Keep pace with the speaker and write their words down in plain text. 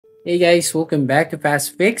Hey guys, welcome back to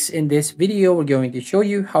Fast Fix. In this video, we're going to show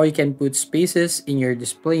you how you can put spaces in your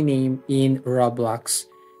display name in Roblox.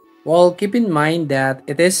 Well, keep in mind that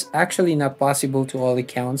it is actually not possible to all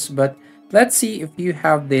accounts, but let's see if you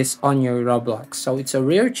have this on your Roblox. So it's a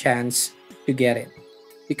rare chance to get it.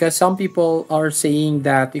 Because some people are saying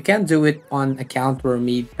that you can't do it on account were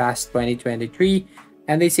made past 2023,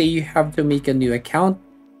 and they say you have to make a new account,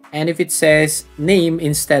 and if it says name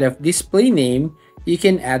instead of display name, you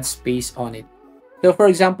can add space on it. So for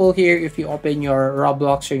example here, if you open your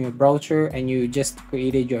Roblox or your browser and you just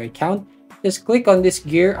created your account, just click on this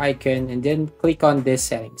gear icon and then click on this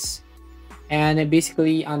settings. And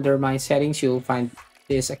basically under my settings, you'll find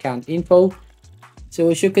this account info. So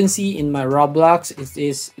as you can see in my Roblox, it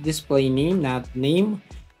is display name, not name.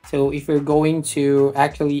 So if you're going to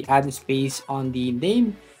actually add a space on the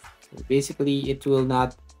name, basically it will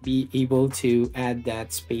not be able to add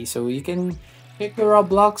that space. So you can pick your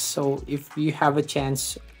Roblox. So if you have a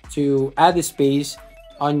chance to add a space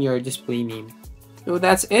on your display name. So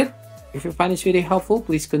that's it. If you find this video helpful,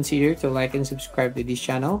 please consider to like and subscribe to this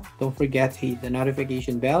channel. Don't forget to hit the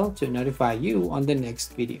notification bell to notify you on the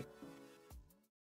next video.